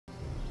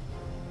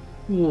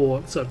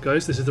What's up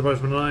guys, this is the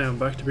Rifleman and I am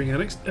back to bring you the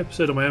next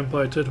episode of my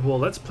Empire Total War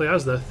Let's Play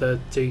as the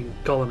 13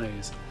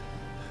 Colonies.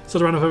 So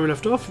to round off where we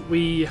left off,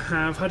 we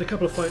have had a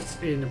couple of fights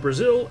in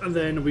Brazil and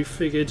then we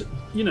figured,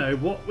 you know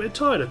what, we're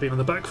tired of being on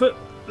the back foot,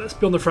 let's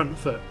be on the front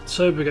foot.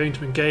 So we're going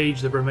to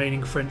engage the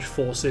remaining French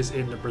forces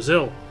in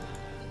Brazil.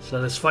 So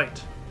let us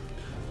fight.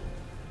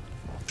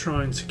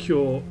 Try and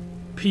secure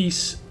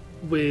peace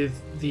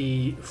with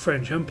the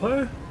French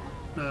Empire.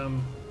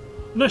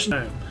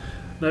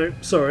 No,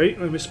 sorry, I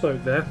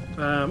misspoke there.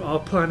 Our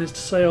plan is to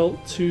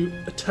sail to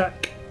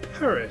attack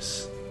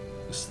Paris.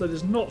 So that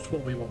is not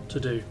what we want to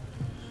do.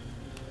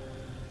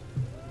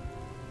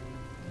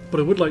 But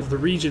I would like the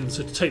regions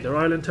to take their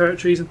island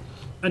territories, and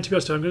to be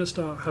honest, I'm going to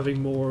start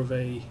having more of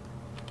a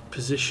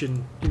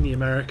position in the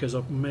Americas.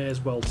 I may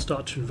as well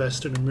start to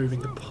invest in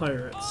removing the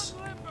pirates.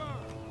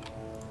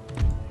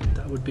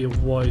 That would be a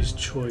wise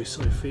choice,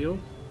 I feel.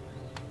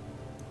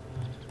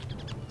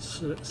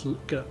 So let's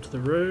get up to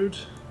the road.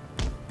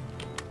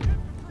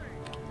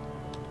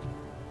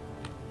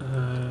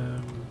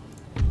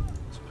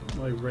 Let's put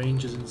my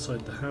rangers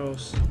inside the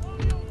house.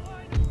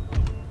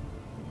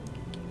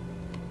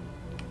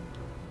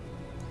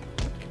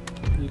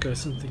 You go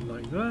something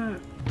like that.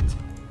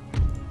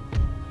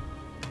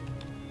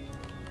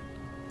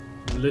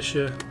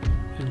 Militia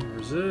in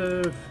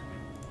reserve.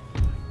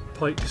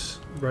 Pikes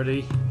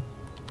ready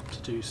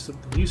to do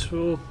something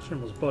useful.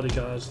 General's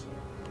bodyguards.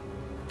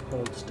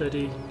 Hold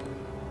steady.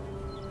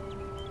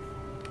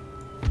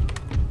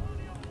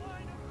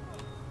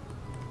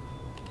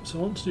 So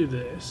I want to do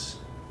this,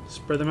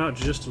 spread them out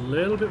just a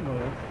little bit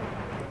more.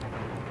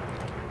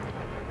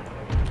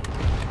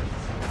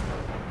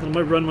 I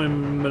might run my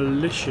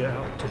militia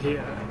out to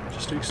here,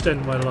 just to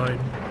extend my line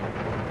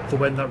for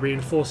when that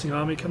reinforcing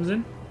army comes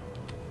in.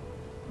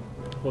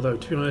 Although,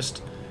 to be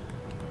honest,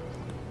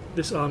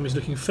 this army is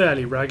looking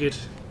fairly ragged,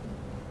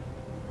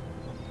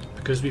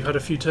 because we've had a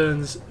few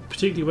turns,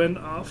 particularly when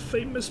our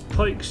famous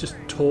pikes just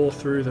tore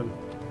through them.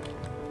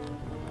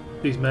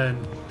 These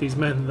men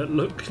that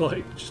look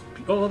like just...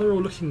 Oh, they're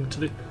all looking to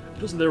the...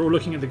 They're all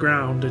looking at the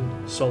ground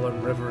in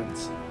solemn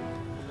reverence.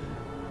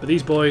 But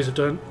these boys have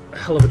done a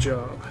hell of a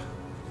job.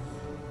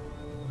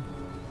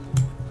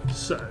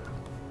 So...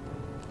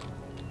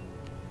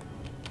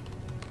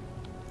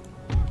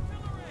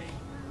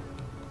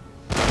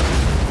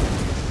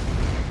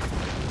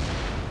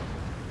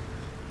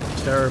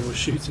 Terrible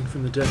shooting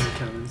from the demi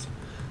cannons.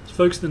 Let's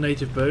focus on the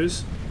native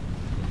bows.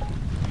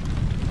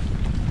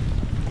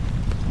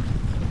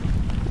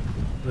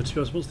 But to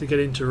be honest, once they get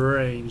into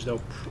range,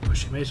 they'll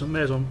actually may as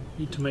well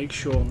need to make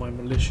sure my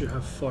militia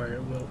have fire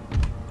at will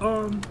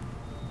on.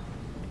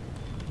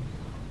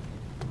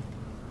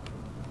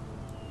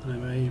 And I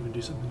may even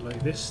do something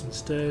like this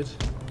instead.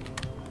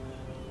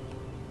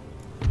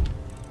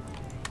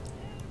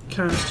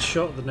 Canister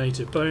shot at the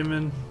native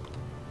bowmen.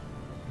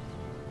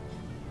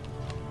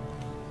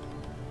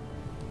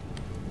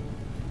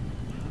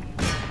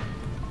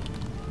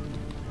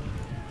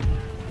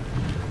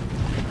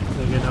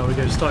 Now we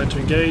go starting to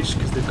engage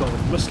because they've got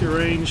musket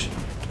range.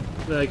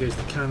 There goes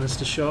the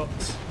canister shot.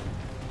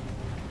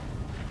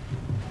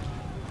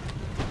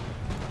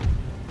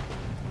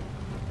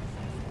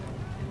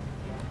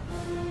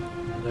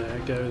 There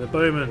go the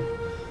bowmen.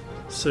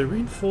 So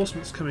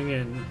reinforcements coming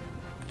in.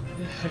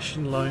 The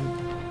Hessian line,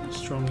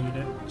 strong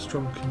unit,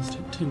 strong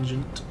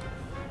contingent.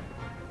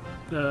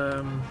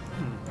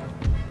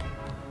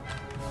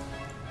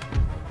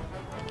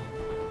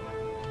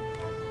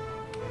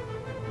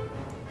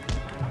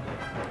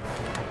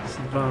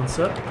 Advance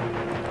up.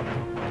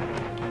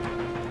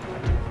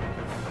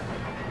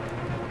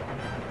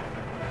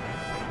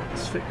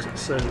 Let's fix it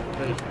so that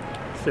they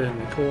fit in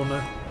the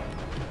corner.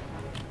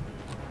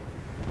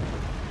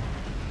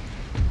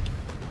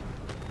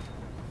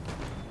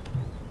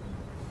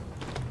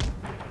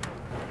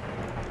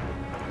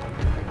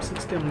 So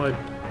let's get my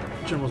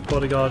general's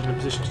bodyguard in a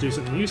position to do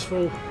something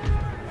useful.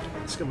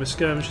 Let's get my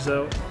skirmishers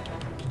out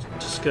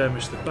to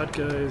skirmish the bad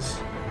guys.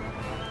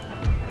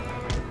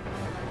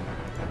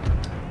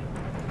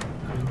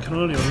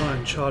 Colonial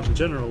online charge the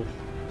general.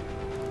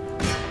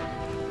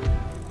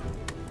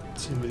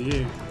 Same with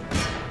you.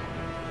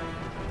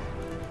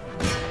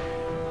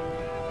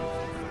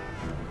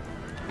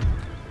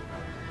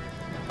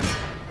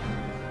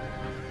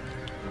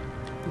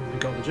 We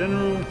got the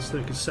general, so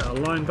we can set our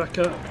line back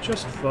up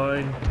just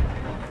fine.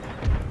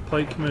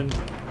 Pikemen,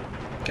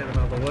 get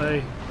them out of the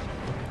way.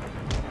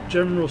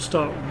 General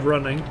start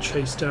running,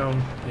 chase down.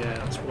 Yeah,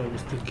 that's what I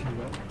was thinking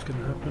about what's going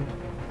to happen.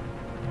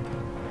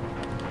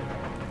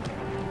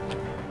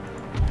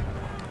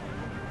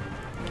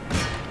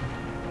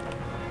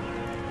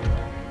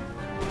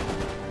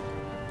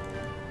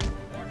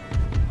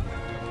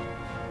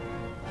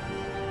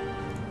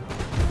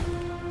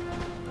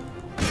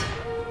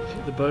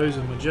 The bows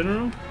of my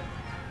general.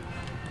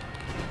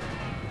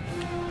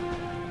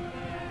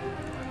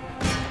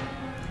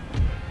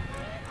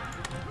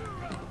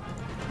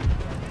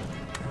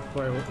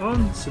 Fire all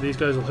on, so these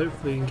guys will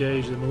hopefully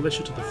engage the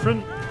militia to the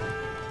front.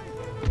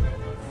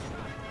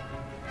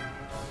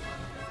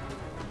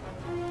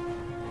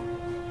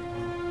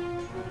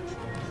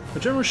 The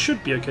general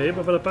should be okay,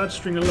 but I've had a bad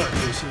string of luck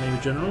recently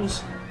with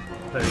generals.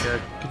 There we go.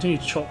 Continue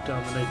to chop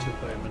down the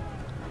native bowmen.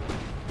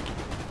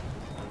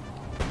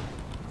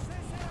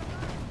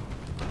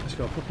 Let's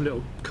go. I'll pop a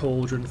little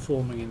cauldron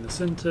forming in the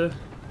centre.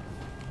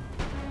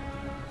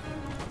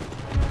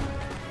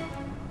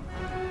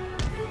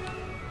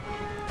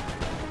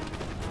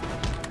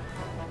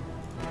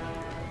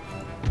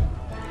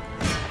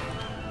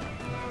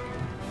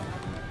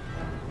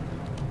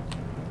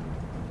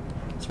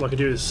 So what I can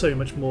do is so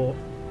much more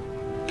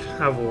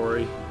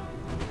cavalry.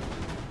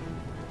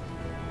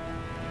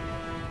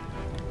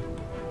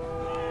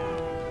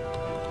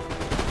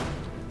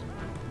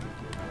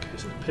 Okay,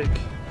 so pick.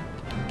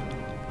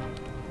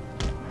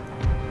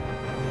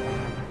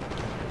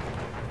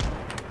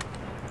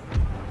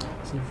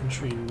 Some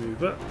infantry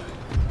move up.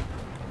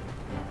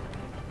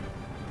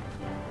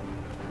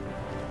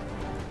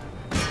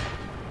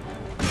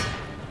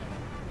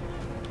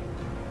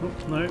 Oh,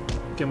 no,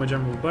 get my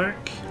general back.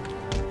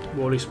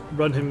 Or at least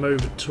run him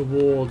over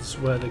towards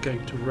where they're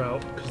going to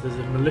rout, because there's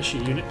a militia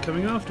unit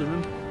coming after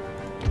them.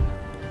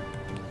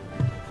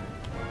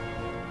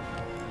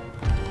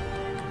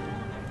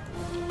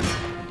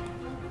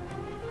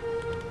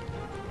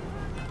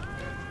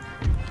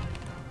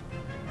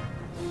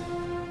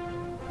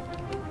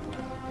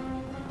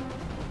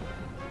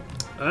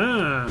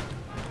 Ah!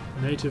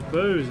 Native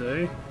bows,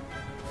 eh?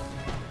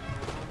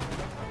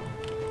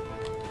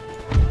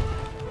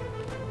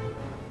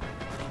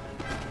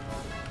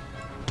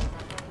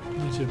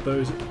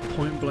 Bows at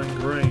point blank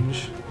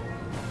range,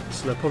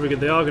 so they're probably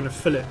they are going to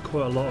fillet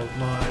quite a lot of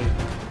my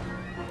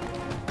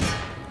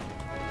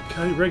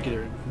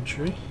regular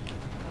infantry.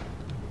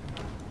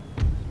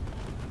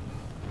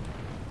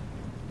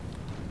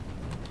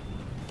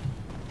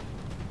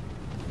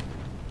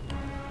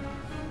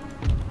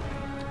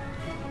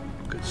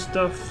 Good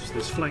stuff. So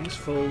this flank's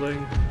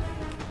folding.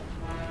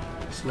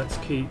 So let's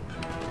keep.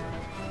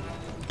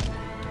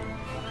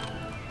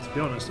 To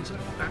be honest, it's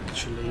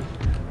actually.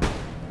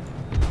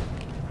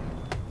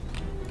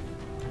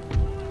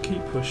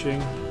 Keep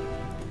pushing.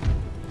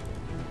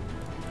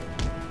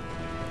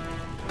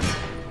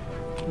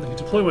 I can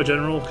deploy my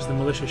general because the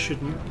militia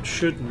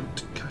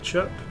shouldn't catch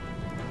up.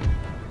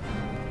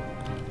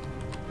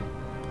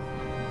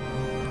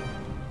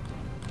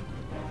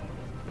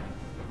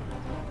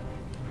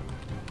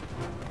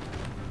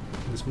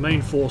 This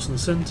main force in the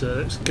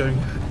centre it's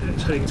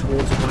heading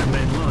towards my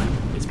main line.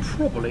 It's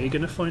probably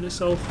going to find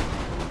itself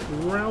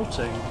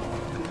routing.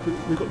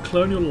 We've got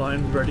colonial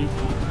line ready.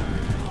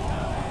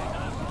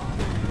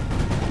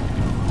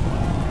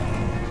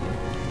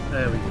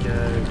 There we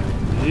go.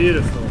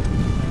 Beautiful.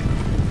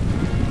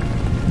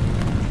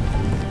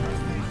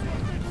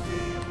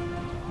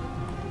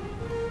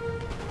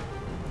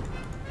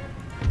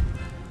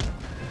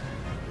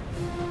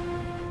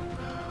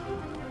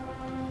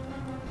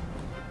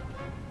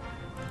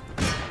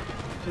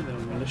 Hit the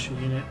militia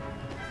unit.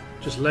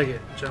 Just leg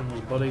it,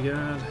 General's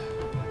bodyguard.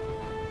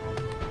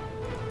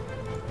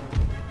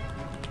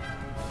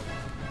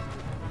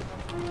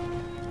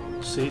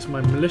 See, it's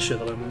my militia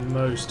that I'm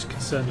most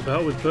concerned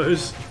about with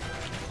bows.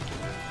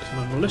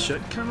 My militia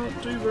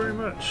cannot do very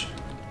much.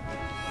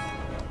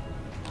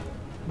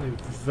 They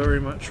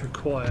very much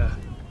require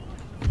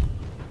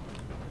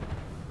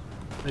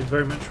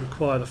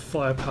the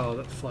firepower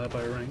that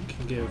fly-by rank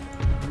can give.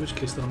 In which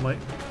case then I might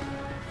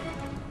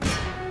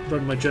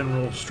run my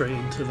general straight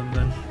into them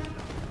then.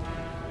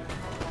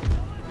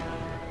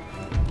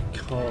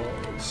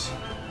 Because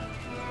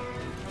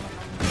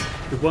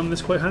we've won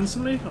this quite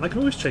handsomely, and I can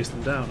always chase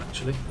them down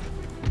actually.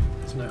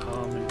 There's no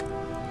harm in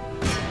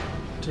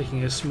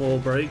taking a small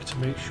break to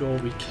make sure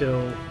we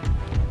kill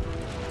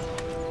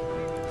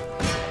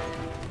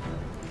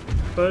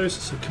bows.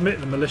 So commit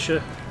the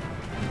militia.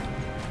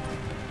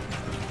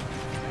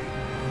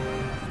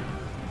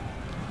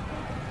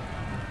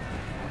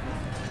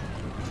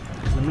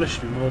 The militia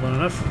should be more than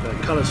enough. The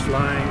colours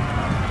flying.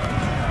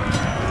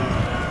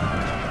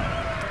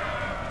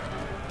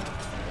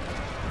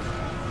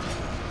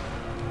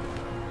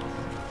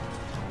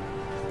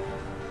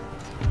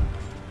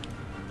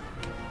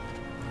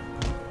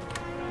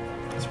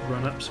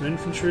 Run up some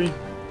infantry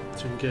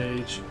to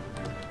engage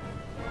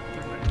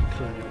the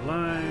colonial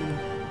line.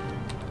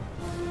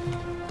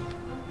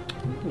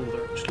 Oh,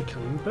 they're actually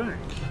coming back.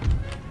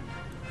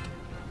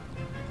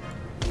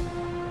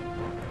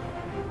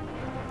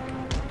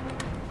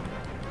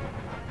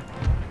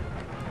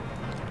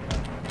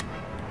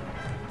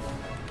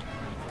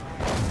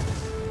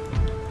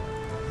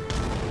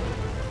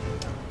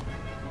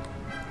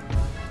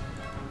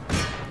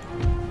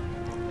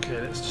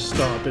 Okay, let's just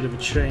start a bit of a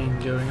chain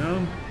going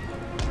on.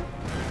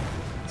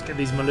 Get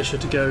these militia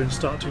to go and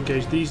start to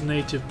engage these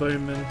native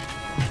bowmen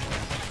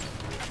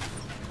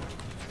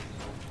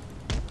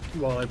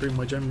while I bring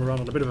my general around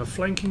on a bit of a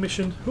flanking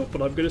mission. Oh,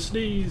 but I'm going to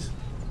sneeze.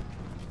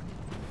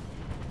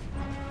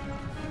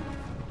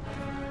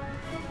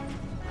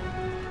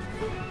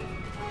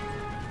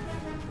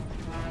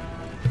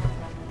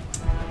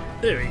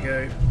 There we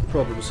go.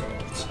 Problem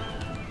solved.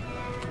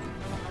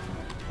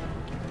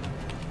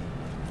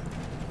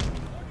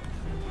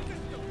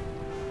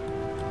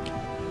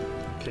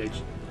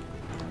 blockade.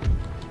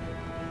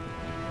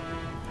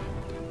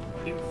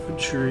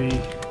 Infantry,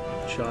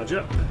 charge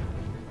up.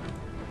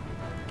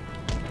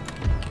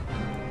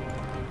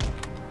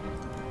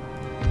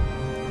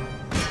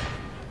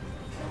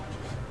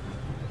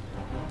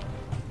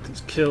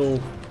 Let's kill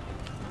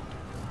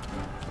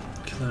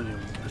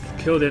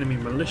the enemy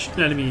militia,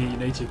 enemy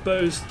native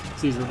bows.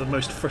 These are the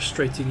most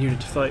frustrating unit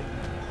to fight.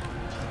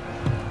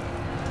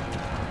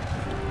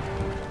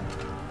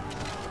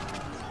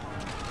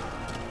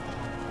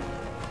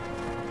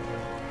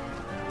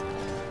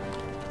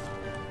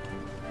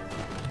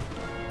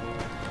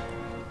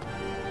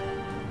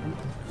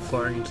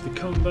 Firing into the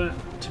combat.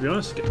 To be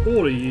honest, get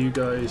all of you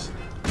guys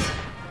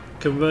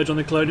converge on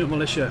the colonial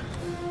militia.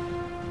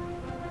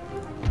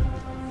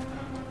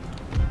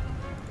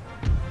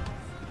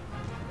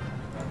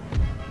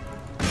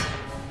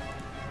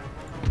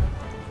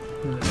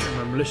 Let's get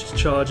my militia to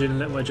charge in and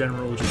let my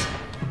general just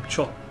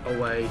chop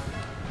away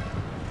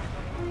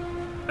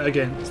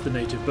against the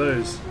native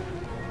bows.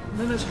 And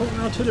then let's halt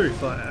an artillery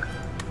fire.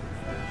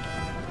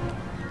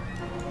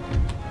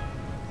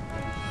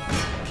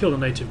 Kill the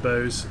native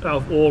bows. Out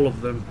of all of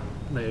them,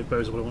 native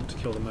bows are what I want to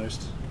kill the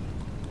most.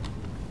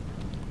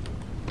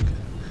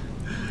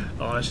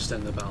 Oh, let's just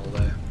end the battle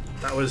there.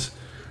 That was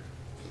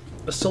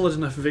a solid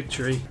enough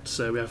victory,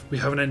 so we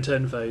have an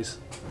end-to-end phase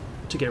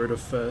to get rid of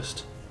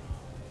first.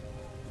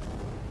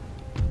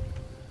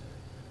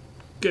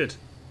 Good.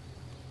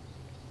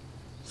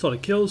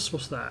 Solid kills.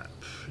 What's that?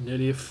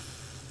 Nearly a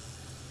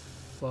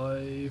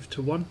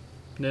 5-to-1.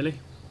 Nearly.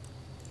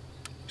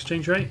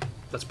 Exchange rate.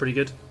 That's pretty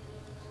good.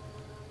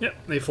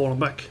 Yep, they've fallen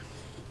back.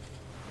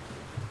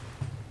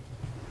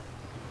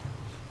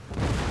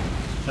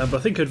 But I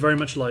think I'd very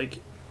much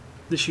like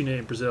this unit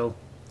in Brazil.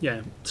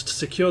 Yeah, to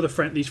secure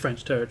these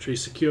French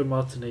territories, secure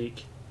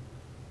Martinique,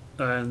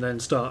 and then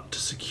start to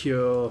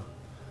secure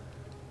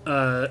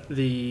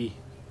the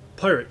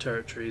pirate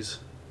territories.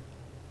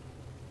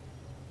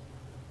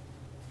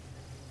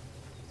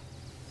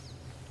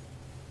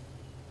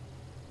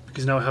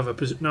 Because now I have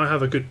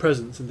a good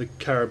presence in the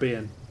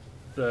Caribbean.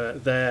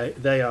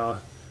 They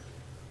are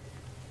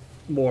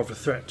more of a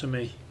threat to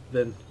me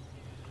than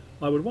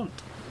I would want.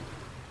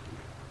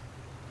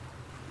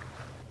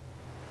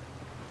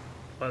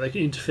 They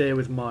can interfere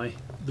with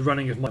the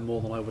running of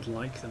more than I would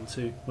like them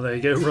to. Well, there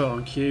you go,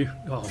 wrong Q.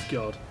 Oh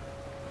god.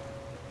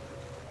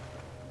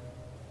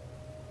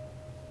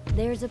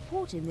 There is a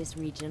port in this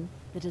region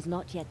that has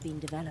not yet been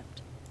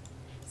developed.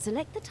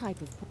 Select the type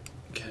of port.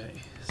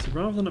 Okay, so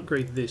rather than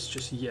upgrade this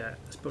just yet,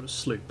 let's build a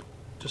sloop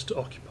just to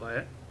occupy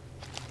it.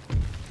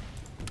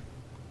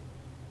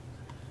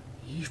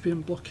 You've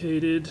been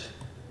blockaded.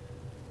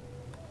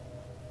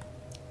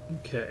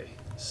 Okay,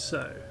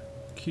 so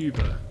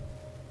Cuba.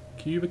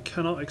 Cuba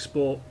cannot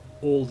export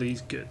all these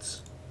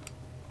goods.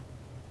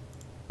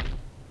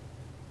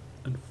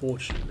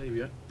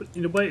 Unfortunately, but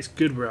in a way it's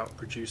good we're out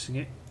producing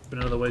it, but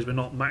in other ways we're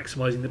not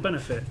maximising the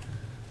benefit.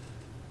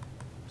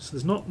 So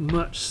there's not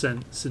much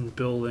sense in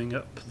building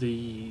up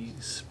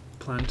these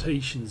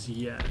plantations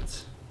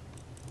yet.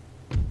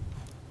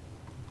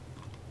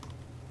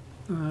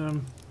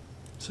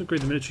 Let's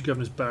upgrade the military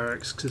governor's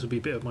barracks because this will be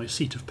a bit of my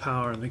seat of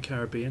power in the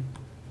Caribbean.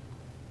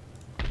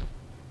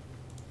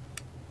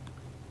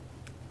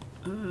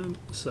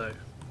 So,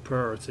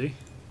 priority.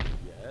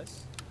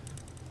 Yes.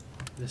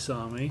 This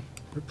army.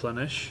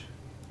 Replenish.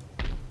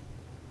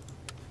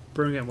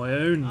 Bring out my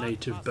own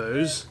native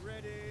bows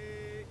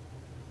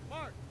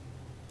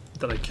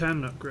that I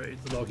can upgrade.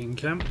 The logging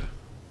camp.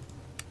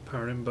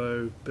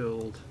 Parimbo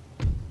build.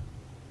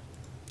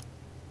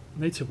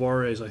 Native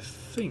warriors, I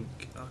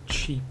think, are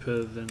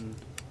cheaper than...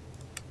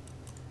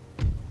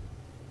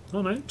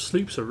 Oh no,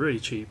 sloops are really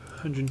cheap.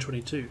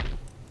 122.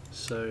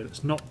 So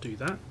let's not do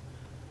that.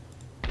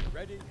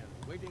 Ready and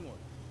waiting order.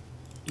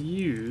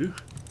 You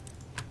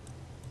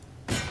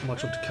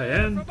march on to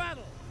Cayenne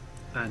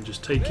and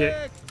just take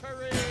it.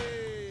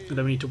 And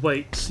then we need to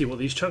wait to see what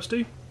these chaps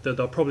do.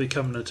 They'll probably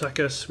come and attack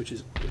us, which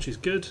is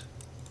good.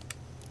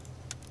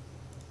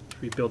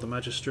 Rebuild the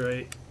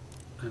magistrate,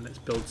 and let's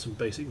build some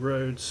basic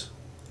roads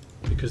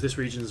because this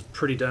region is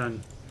pretty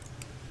damn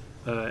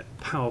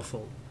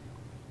powerful.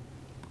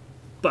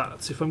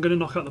 But if I'm going to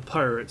knock out the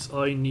pirates,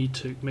 I need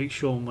to make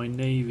sure my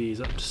navy is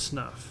up to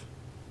snuff.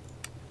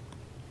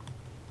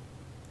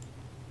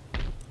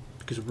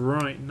 Because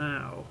right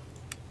now,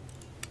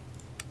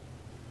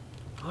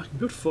 I can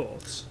build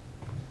forts.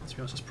 To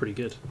be honest, that's pretty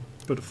good.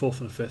 Build a fourth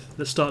and a fifth.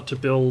 Let's start to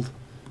build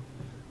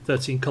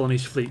 13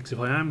 colonies fleet. Because if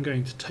I am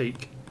going to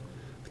take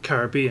the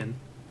Caribbean,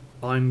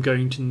 I'm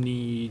going to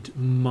need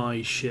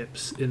my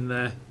ships in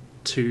there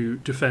to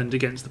defend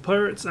against the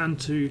pirates and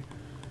to...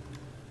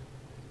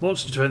 Well,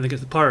 to defend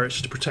against the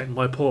pirates, to protect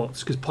my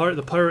ports. Because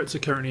the pirates are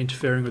currently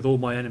interfering with all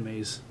my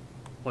enemies.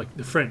 Like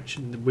the French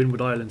and the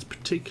Windward Islands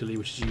particularly,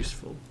 which is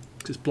useful.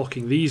 Because it's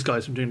blocking these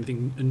guys from doing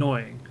anything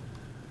annoying.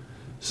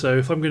 So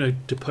if I'm going to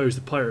depose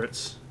the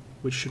pirates,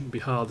 which shouldn't be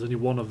hard, there's only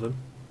one of them,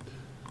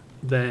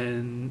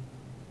 then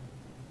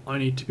I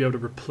need to be able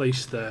to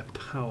replace their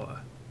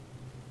power.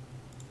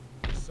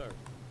 Sir.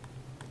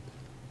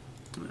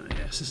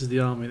 Yes, this is the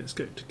army that's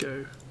going to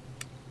go.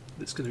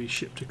 That's going to be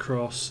shipped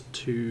across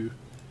to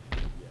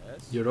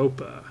Yes.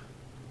 Europa.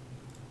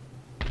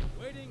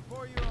 Waiting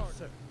for your order.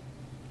 So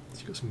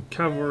you've got some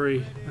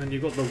cavalry, and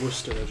you've got the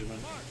Worcester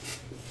Regiment.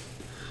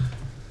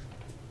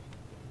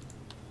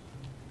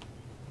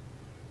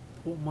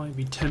 What might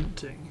be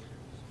tempting?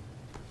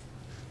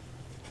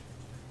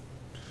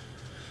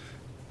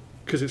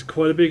 Because it's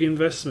quite a big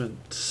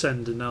investment to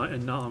send an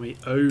army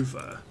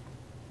over.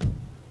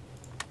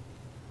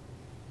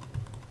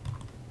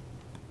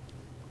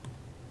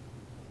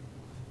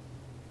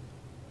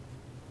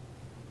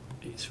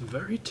 It's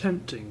very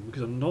tempting,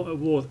 because I'm not at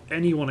war with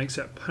anyone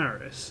except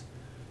Paris,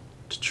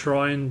 to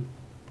try and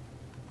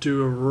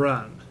do a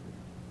run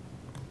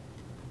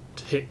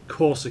to hit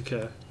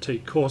Corsica,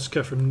 take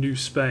Corsica from New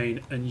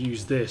Spain, and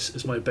use this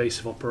as my base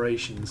of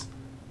operations.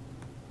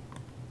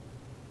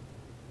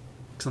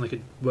 Because then I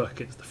could work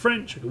against the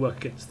French, I could work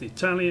against the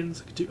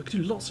Italians, I could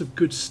do lots of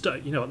good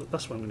stuff. You know what,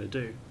 that's what I'm going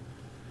to do.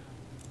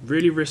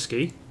 Really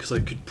risky, because I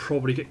could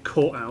probably get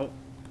caught out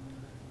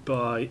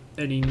by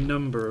any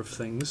number of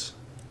things.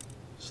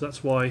 So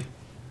that's why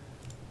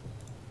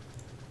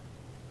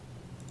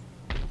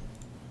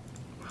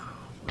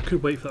I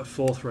could wait for that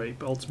fourth rate,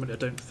 but ultimately I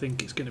don't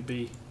think it's going to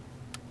be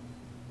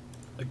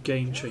a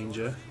game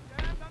changer.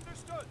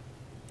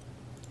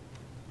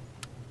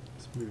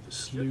 Let's move the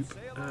sloop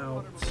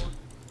out.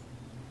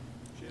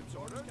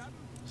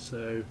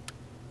 So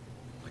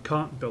I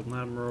can't build an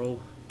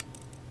admiral.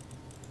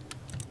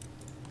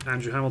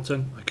 Andrew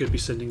Hamilton, I could be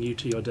sending you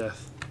to your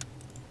death.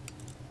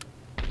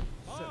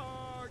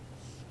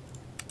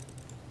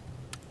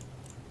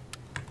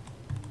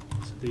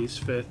 These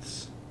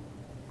fifths,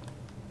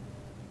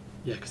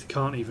 yeah, because they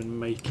can't even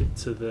make it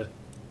to the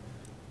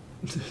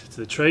to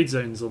the trade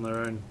zones on their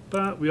own.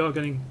 But we are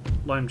getting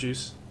lime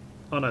juice.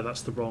 Oh no,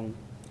 that's the wrong.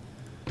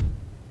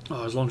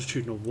 Oh, it's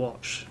longitudinal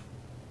watch.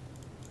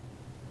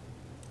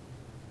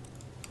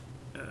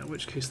 In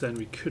which case, then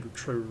we could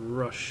try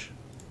rush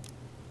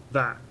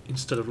that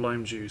instead of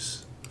lime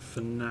juice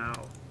for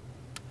now.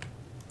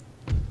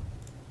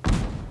 There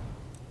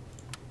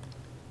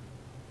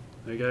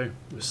we go.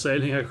 We're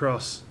sailing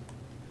across.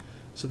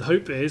 So the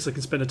hope is I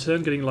can spend a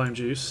turn getting lime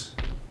juice,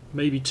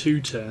 maybe 2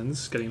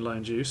 turns getting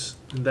lime juice,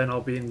 and then I'll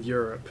be in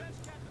Europe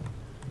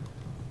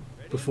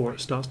before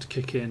it starts to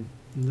kick in.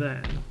 And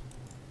then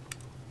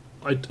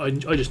I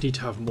just need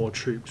to have more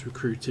troops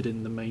recruited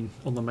in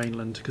on the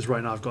mainland, because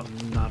right now I've got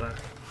nada.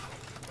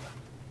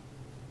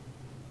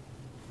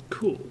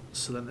 Cool.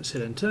 So then let's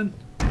hit N10.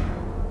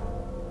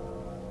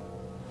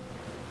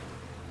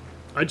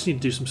 I just need to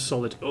do some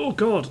solid. Oh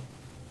god!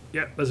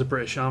 Yeah, there's a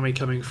British army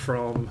coming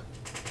from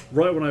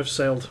right when I've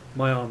sailed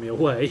my army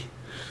away.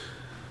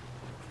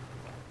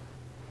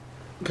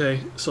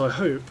 Okay, so I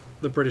hope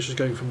the British is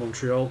going from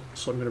Montreal,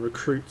 so I'm going to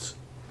recruit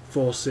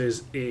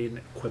forces in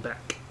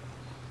Quebec.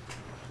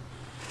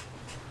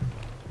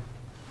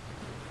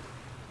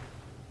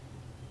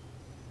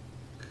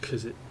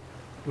 Because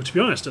well, to be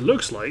honest, it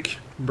looks like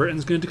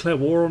Britain's going to declare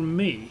war on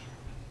me.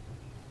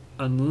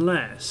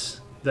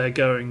 Unless they're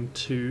going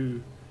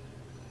to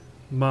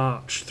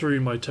march through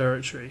my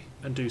territory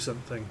and do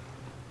something.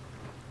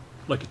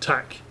 Like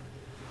attack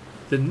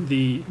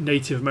the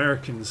Native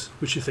Americans,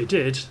 which if they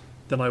did,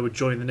 then I would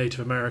join the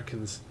Native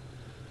Americans,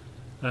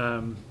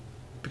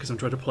 because I'm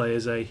trying to play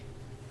as a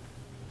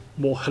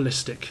more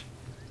holistic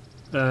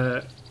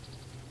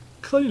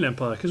colonial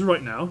empire, because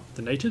right now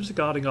the natives are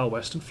guarding our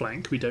western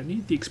flank. We don't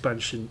need the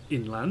expansion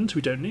inland,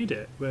 we don't need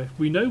it.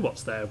 We know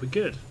what's there, we're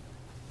good.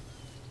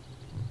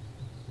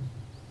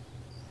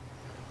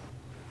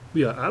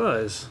 We are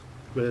allies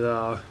with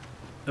our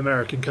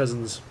American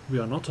cousins, we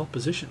are not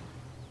opposition.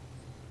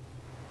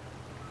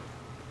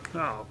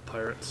 Oh,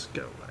 pirates,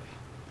 go away.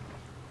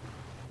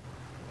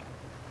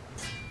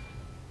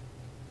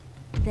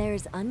 There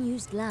is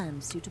unused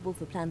land suitable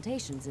for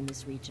plantations in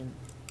this region.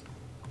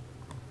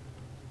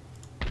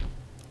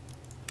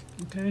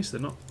 Okay, so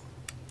they're not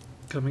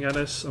coming at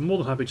us. I'm more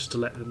than happy just to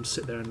let them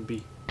sit there and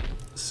be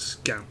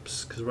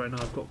scamps, because right now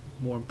I've got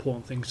more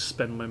important things to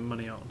spend my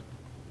money on.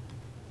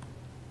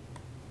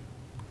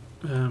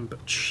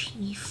 But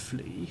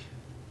chiefly...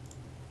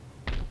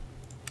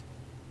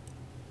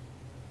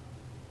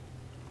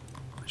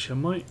 Actually, I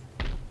might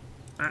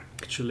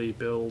actually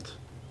build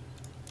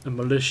a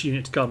militia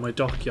unit to guard my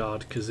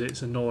dockyard, because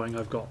it's annoying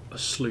I've got a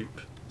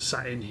sloop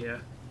sat in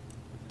here.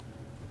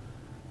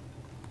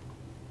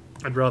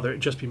 I'd rather it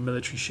just be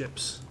military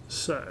ships.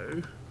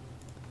 So,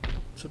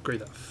 let's upgrade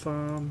that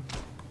farm.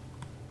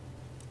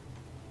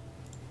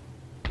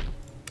 So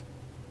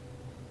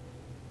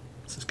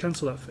let's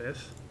cancel that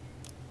fifth.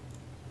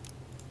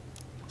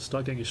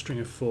 Start getting a string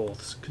of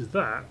fourths, because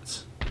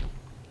that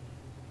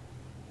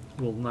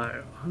will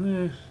now.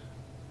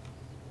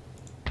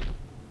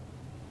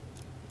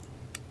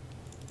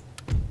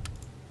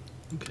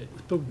 Okay,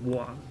 let's build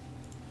one,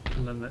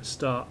 and then let's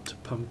start to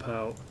pump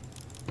out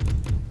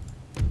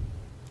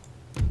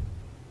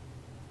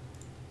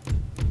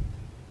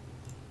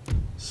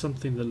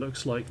something that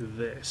looks like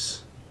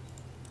this.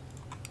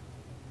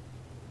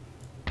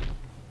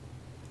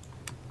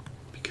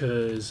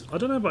 because I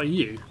don't know about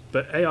you,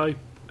 but AI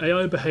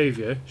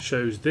behaviour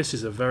shows this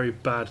is a very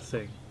bad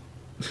thing.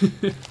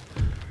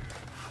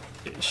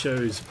 It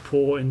shows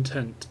poor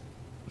intent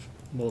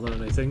more than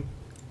anything.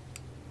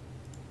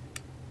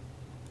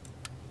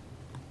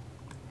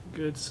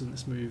 Good, so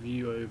let's move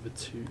you over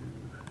to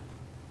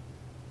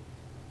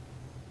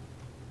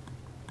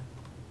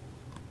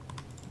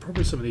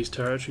probably some of these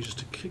territories just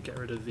to get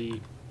rid of the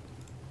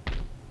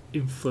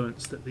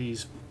influence that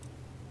these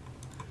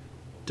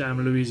damn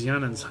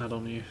Louisianans had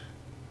on you.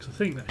 Because I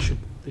think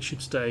they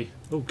should stay.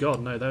 Oh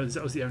God, no!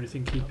 That was the only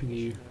thing keeping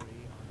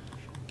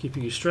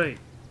you straight.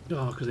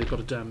 Oh, because they've got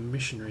a damn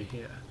missionary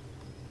here.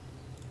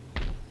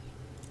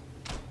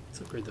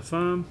 Let's upgrade the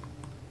farm.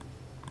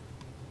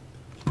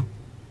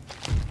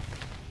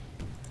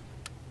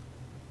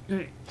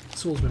 Okay,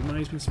 swordsman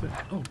money's been spent.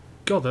 Oh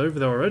God, they're over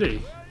there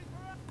already.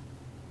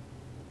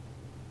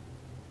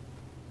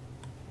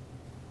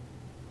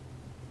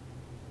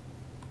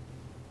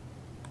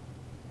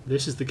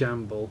 This is the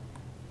gamble.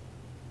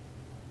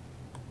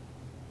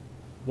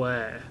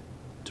 Where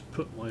to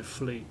put my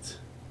fleet?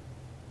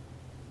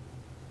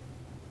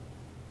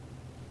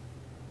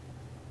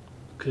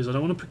 Because I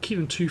don't want to keep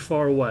them too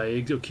far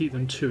away or keep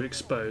them too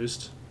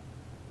exposed.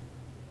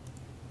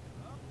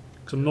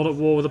 Because I'm not at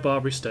war with the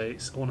Barbary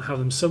States. I want to have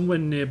them somewhere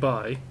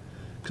nearby.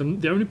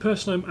 Because the only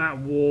person I'm at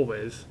war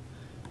with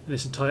in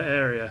this entire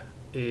area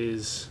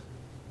is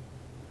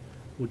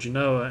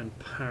Genoa and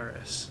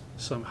Paris.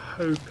 So I'm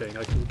hoping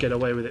I can get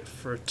away with it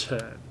for a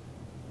turn.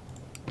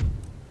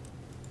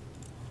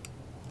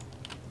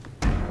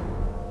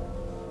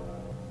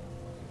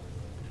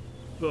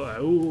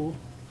 Oh.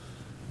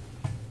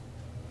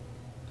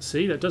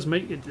 See, that does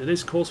make it. It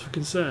is cause for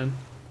concern.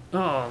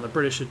 Oh,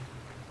 the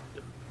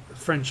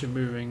French are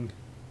moving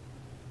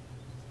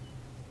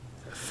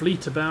a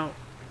fleet about.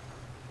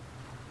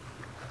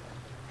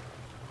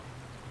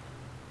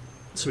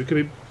 So we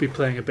could be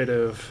playing a bit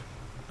of.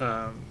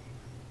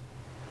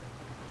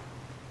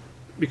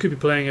 We could be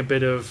playing a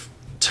bit of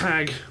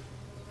tag.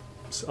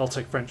 So I'll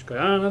take French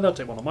Guiana, they'll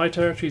take one of my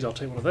territories, I'll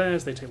take one of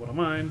theirs, they take one of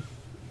mine.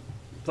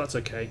 That's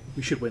okay.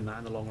 We should win that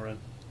in the long run.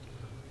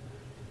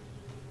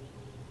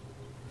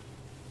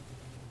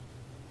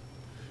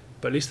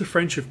 But at least the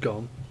French have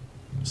gone.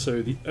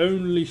 So the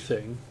only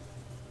thing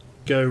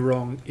go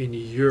wrong in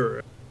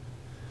Europe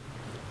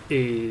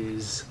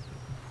is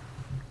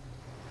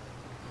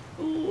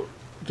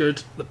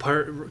good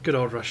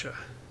old Russia.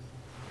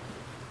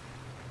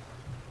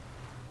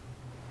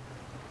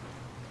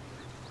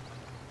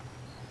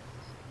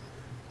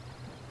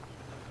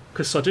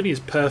 Because Sardinia is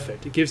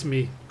perfect. It gives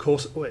me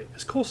Corsica. Wait,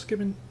 has Corsica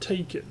been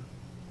taken?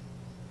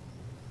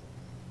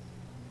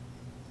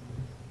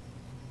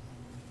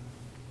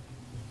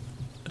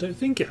 I don't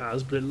think it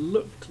has, but it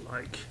looked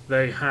like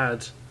they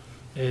had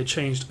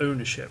changed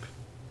ownership.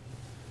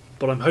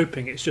 But I'm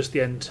hoping it's just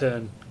the end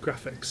turn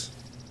graphics.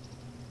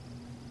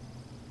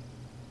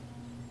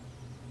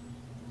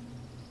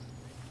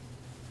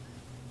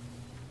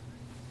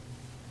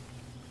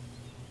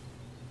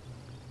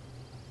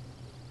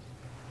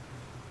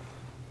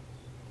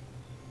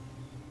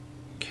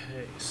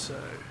 So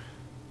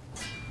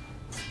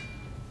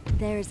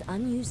there is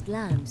unused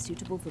land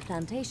suitable for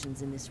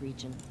plantations in this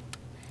region.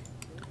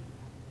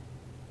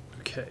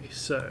 Okay,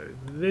 so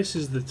this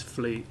is the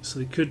fleet, so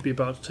they could be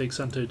about to take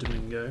Santo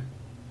Domingo.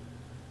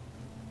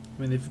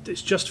 I mean,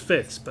 it's just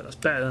fifths, but that's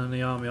better than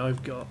the army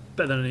I've got,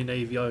 better than any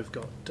navy I've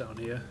got down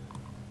here.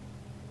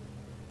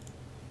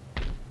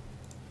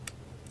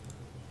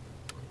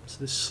 So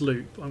this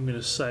sloop, I'm going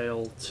to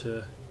sail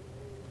to.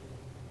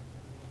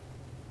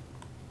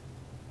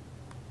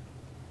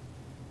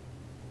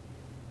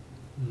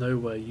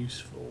 Nowhere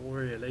useful,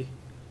 really.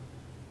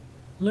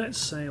 Let's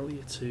sail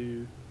you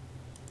to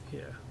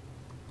here.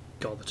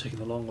 God, they're taking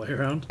the long way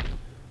around.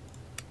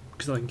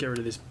 Because I can get rid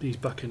of these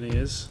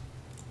buccaneers.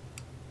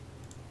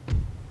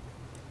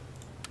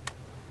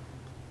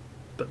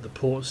 But the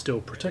port's still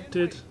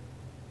protected.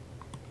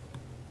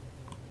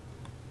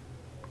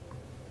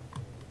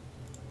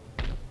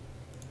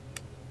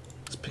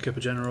 Let's pick up a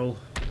general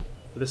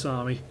for this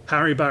army.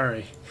 Harry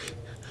Barry.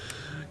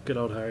 Good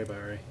old Harry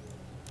Barry.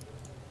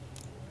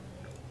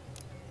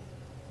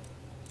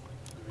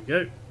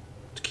 Go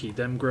to keep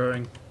them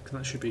growing, because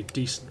that should be a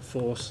decent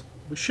force.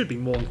 We should be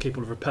more than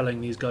capable of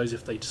repelling these guys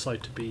if they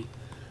decide to be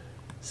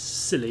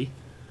silly.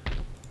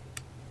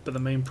 But the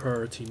main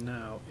priority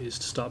now is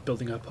to start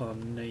building up our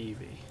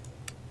navy,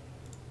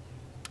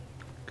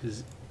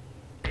 because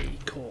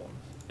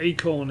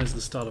Acorn is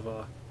the start of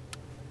our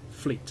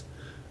fleet.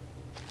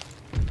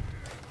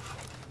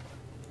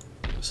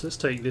 So let's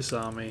take this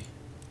army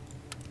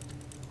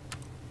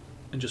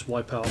and just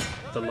wipe out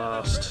the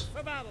last.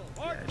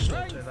 Yeah, just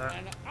auto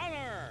that.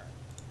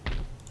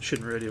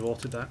 Shouldn't really have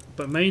altered that,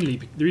 but mainly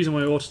the reason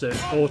why I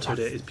autoed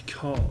it is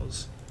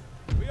because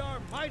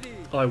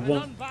I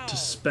want to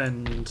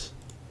spend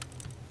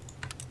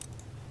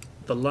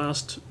the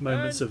last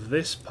moments of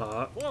this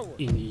part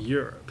in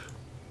Europe.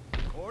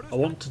 I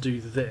want to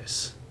do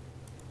this.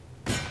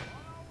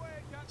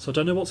 So I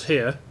don't know what's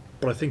here,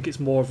 but I think it's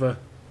more of a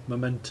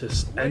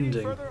momentous Waiting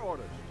ending. further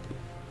orders.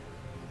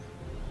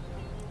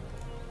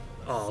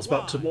 Oh, I was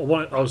about to.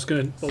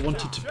 I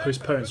wanted to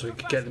postpone so we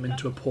could get them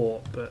into a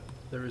port, but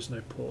there is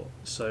no port.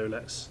 So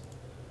let's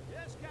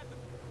Yes, Captain.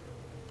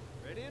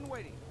 Ready and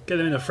waiting. get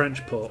them in a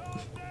French port.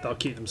 That'll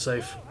keep them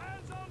safe.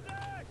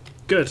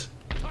 Good.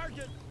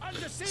 Target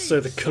under siege. So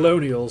the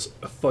colonials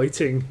are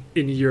fighting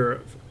in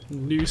Europe.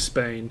 New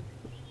Spain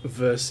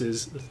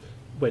versus.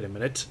 Wait a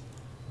minute.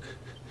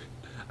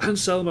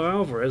 Anselmo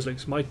Alvarez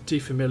looks mighty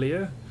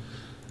familiar.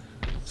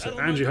 So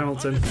Andrew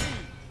Hamilton,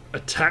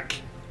 attack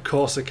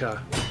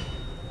Corsica.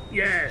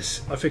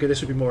 Yes! I figured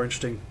this would be more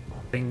interesting.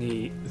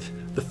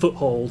 The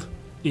foothold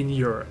in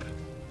Europe.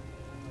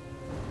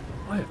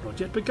 I have not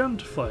yet begun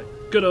to fight.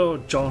 Good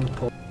old John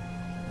Paul.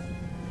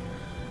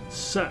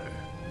 So,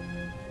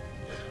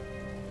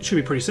 it should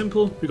be pretty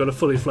simple. We've got a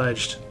fully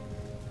fledged,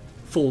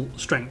 full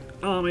strength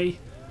army,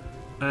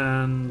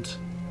 and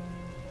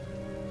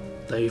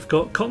they've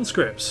got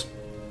conscripts.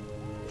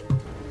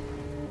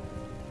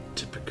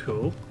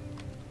 Typical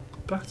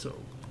battle.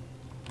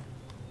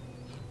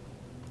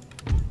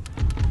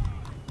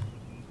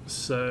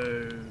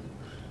 So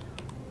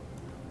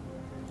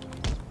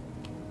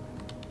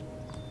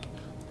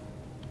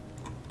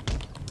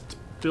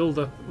build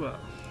up. Well,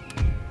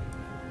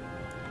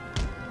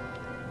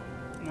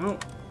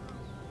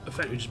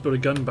 effectively just build a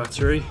gun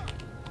battery.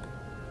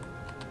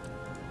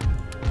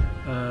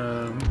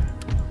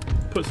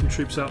 Put some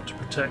troops out to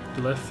protect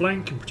the left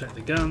flank and protect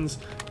the guns,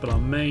 but our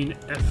main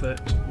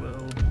effort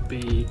will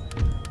be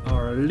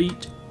our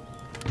elite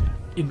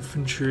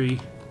infantry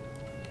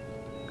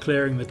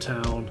clearing the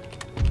town.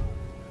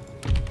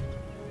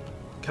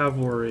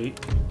 Cavalry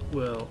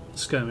will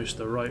skirmish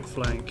the right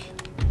flank.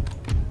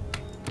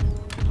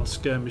 Our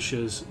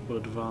skirmishers will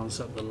advance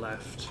up the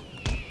left.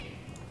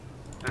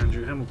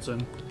 Andrew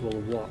Hamilton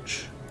will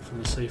watch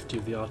from the safety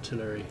of the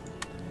artillery.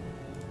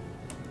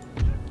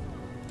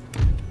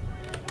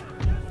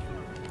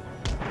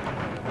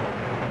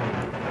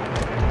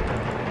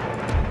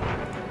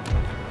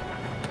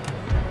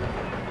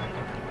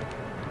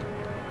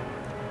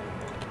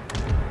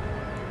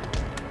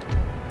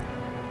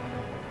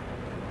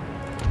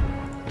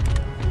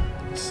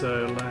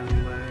 So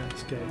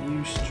let's get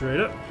you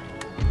straight up.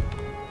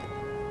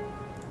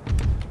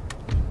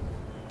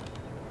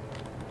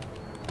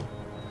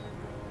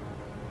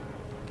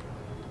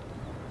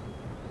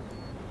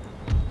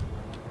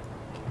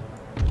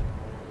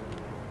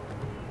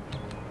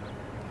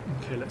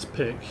 Okay, let's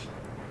pick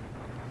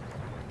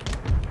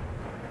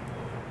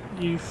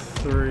you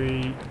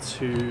 3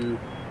 to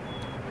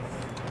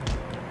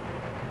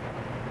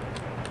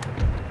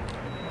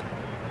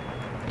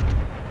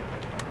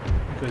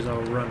because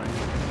are running.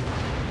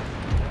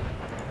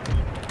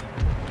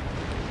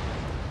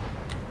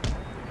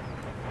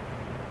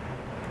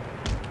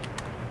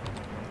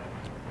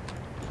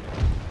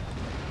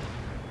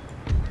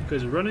 You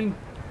guys are running.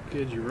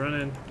 Good, you're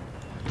running.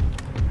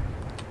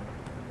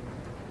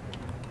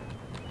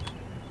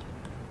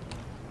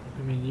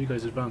 I mean, you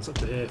guys advance up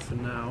to here for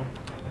now,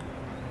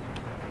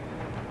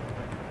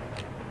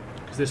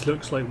 because this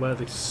looks like where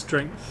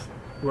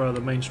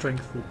the main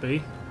strength will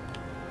be.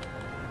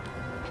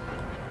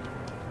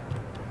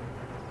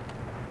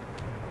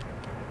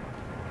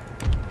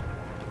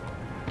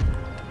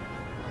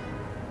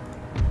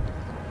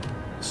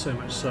 So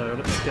much so,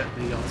 let's get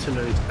the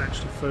artillery to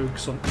actually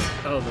focus on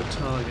other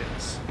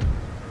targets.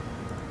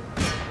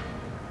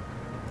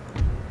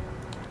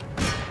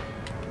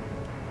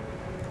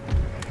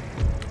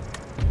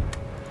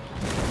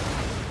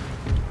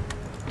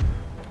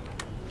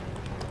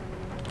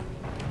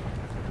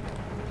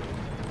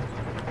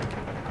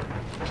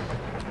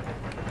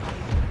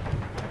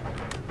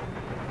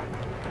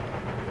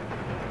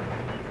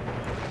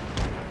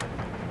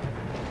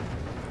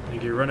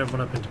 You run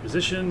everyone up into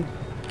position.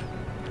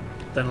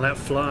 Then let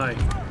fly.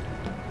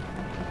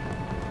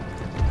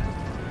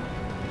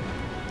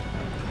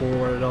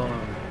 Pour it on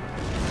them.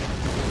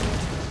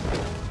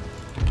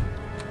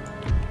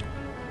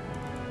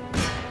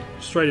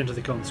 Straight into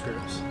the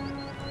conscripts.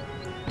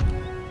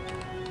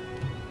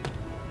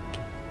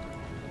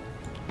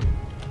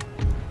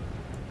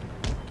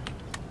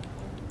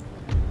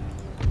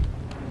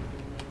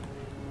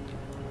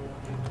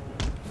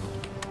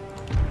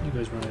 You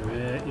guys run over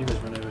here. You guys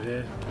run over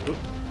here. Oop.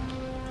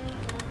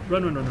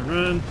 Run, run, run, run,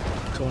 run.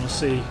 So I want to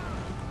see.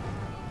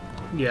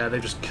 Yeah, they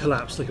just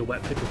collapsed like a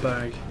wet paper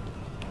bag.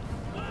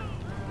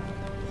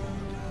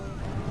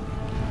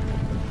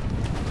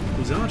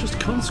 These are just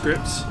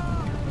conscripts.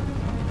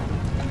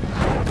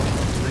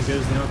 And there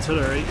goes the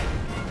artillery.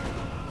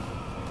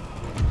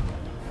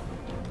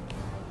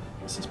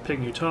 This is pick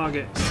new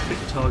targets. Pick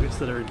targets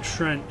that are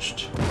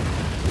entrenched.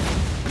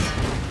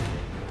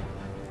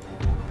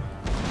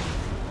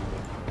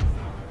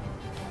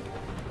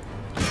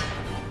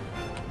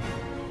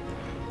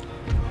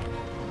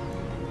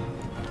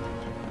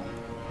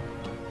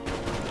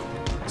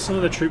 Some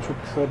of the troops will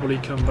probably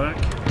come back.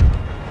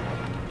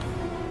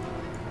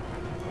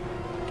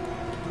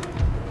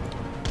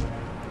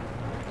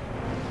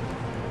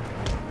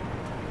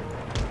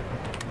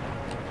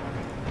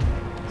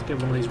 Get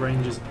one of these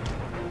rangers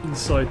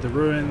inside the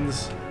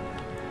ruins.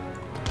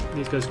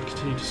 These guys can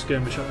continue to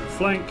skirmish up the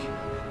flank.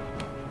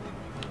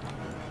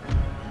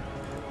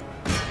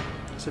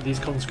 So these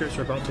conscripts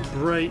are about to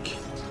break.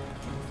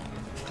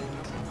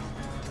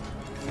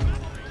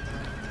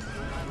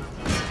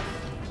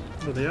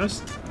 Although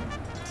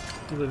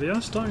they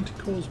are starting to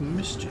cause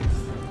mischief.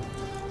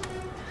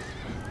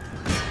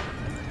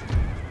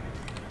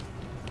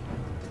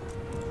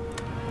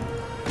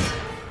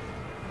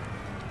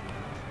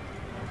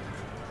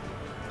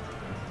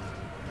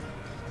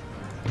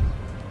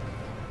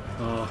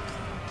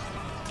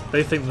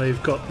 They think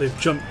they've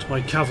jumped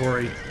my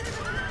cavalry.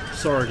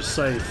 Sorry to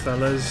say,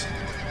 fellas.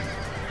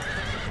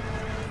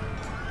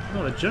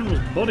 Oh, the general's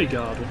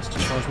bodyguard wants to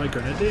charge my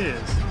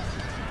grenadiers.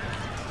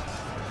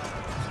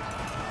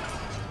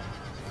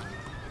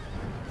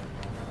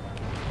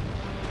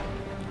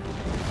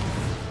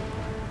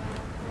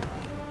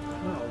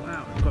 Oh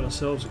wow, we've got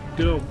ourselves a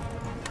good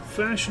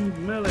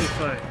old-fashioned melee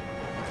fight.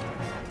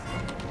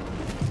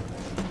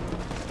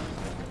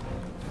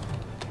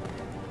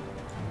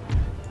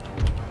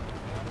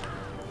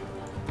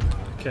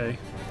 Okay.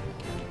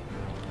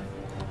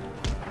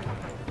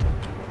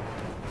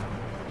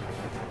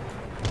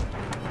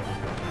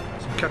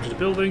 So we captured a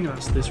building,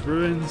 that's this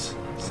ruins.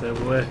 So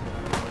we're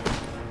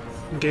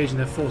engaging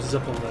their forces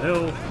up on the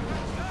hill.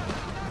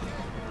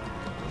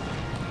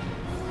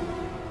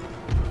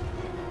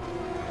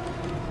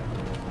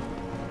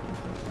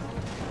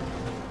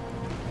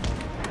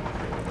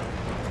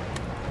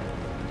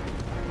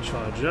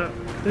 Charge up.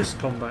 This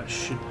combat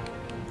should...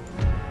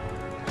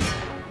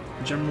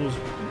 Generals...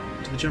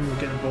 Did the general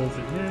get involved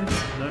in here?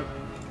 No.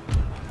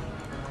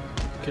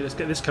 Okay, let's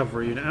get this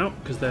cavalry unit out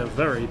because they're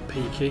very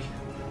peaky.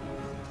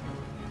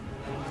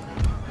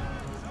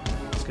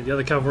 Let's get the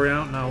other cavalry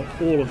out. Now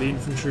all of the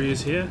infantry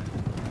is here.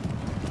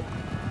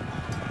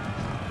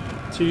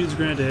 2 units of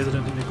grenadiers, I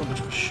don't think they've got much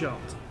of a shot.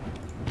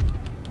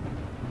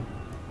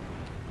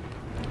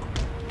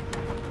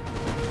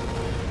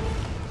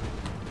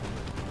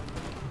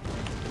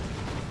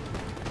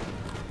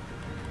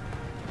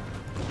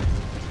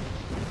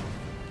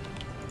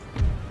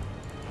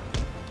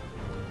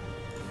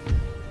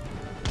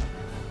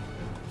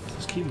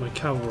 Keep my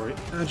cavalry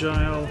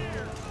agile.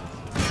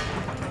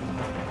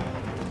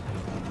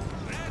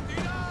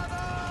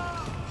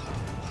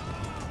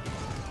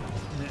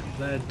 Yeah,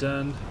 they're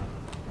done.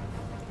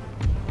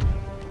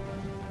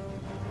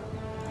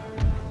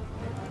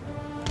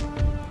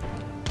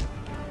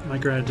 My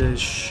grenadiers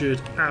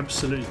should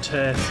absolutely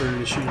tear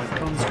through the unit of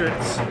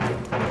conscripts.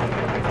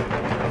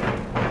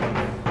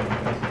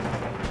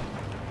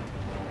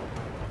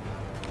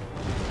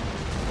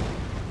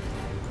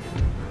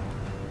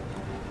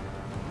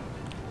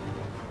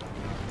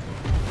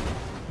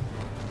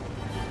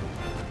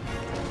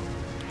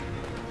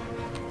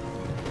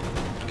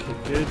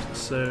 Good,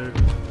 so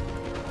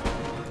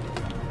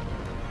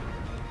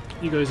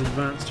you guys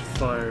advance to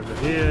fire over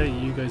here,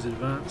 you guys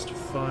advance to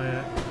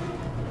fire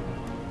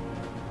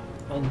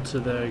onto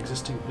their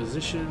existing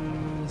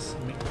positions.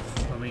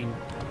 I mean,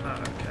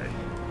 okay.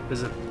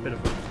 There's a bit of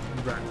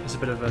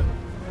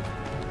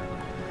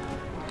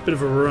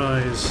a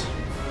rise.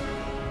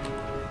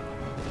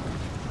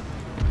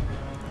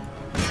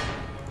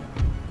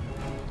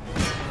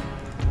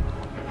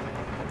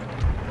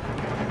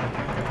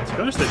 To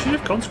be honest, the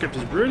Chief Conscript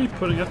is really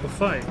putting up a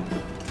fight.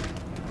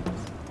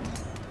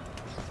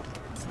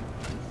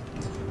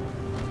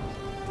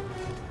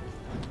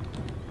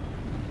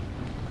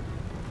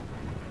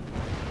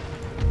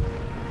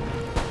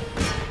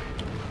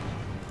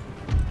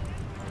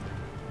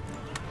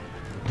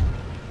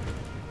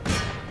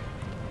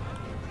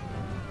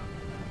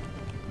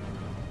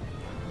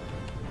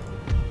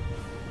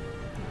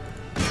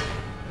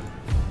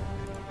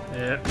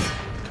 Yeah,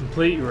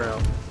 complete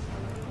rout.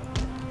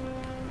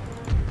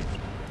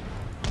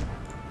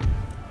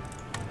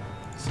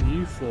 So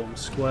you form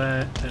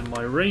square and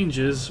my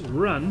rangers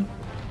run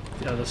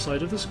the other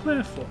side of the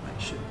square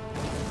formation.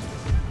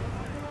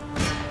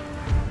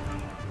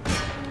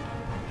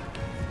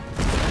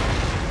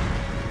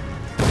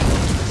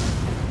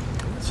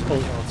 Let's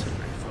hold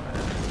artillery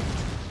fire.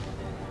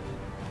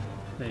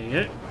 There you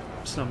go.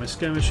 So now my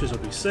skirmishers will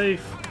be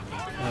safe.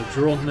 I've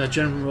drawn their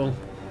general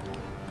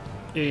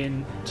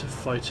into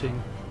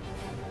fighting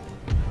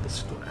the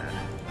square.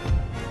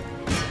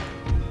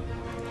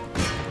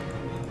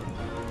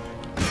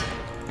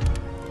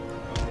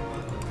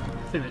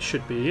 I think that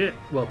should be it.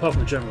 Well, apart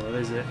from the general, that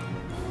is it.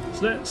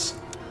 So let's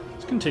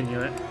continue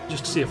it,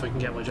 just to see if I can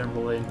get my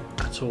general in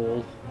at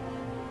all.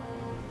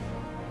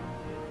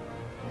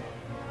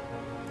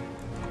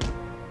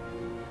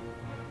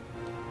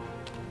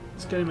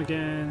 Let's get him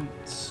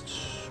against,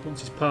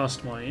 once he's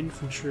past my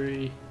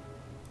infantry.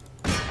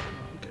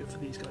 For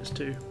these guys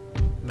too.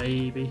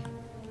 Maybe.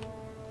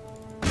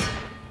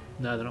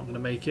 No, they're not going to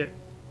make it.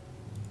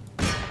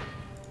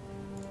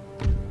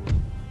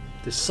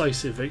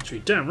 Decisive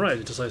victory. Damn right,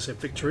 a decisive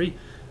victory.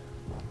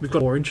 We've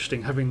got more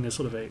interesting having this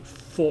sort of a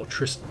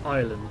fortress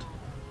island.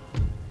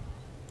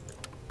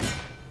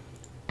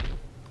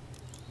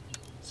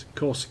 It's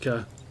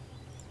Corsica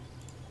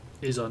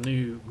is our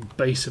new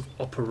base of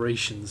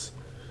operations.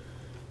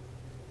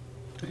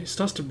 And it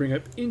starts to bring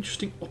up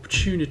interesting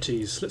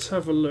opportunities. Let's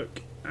have a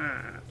look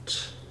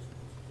at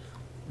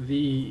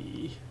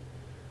the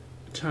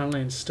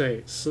Italian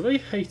states. So they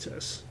hate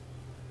us,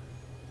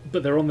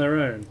 but they're on their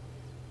own.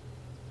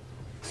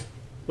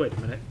 Wait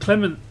a minute.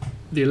 Clement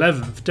the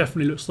 11th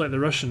definitely looks like the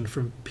Russian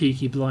from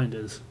Peaky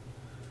Blinders.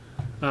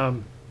 But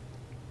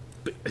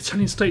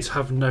Italian states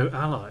have no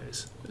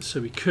allies, so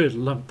we could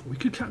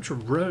capture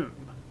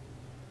Rome.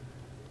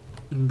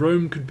 And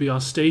Rome could be our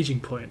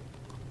staging point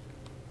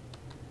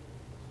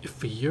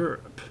for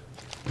Europe.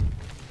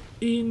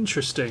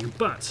 Interesting,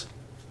 but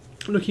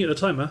looking at the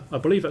timer, I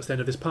believe that's the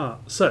end of this part.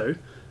 So,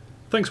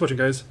 thanks for watching,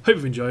 guys. Hope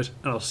you've enjoyed,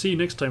 and I'll see you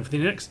next time for the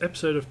next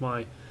episode of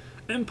my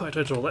Empire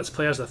Total Let's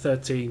Play as the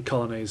 13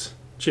 Colonies.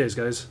 Cheers,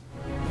 guys.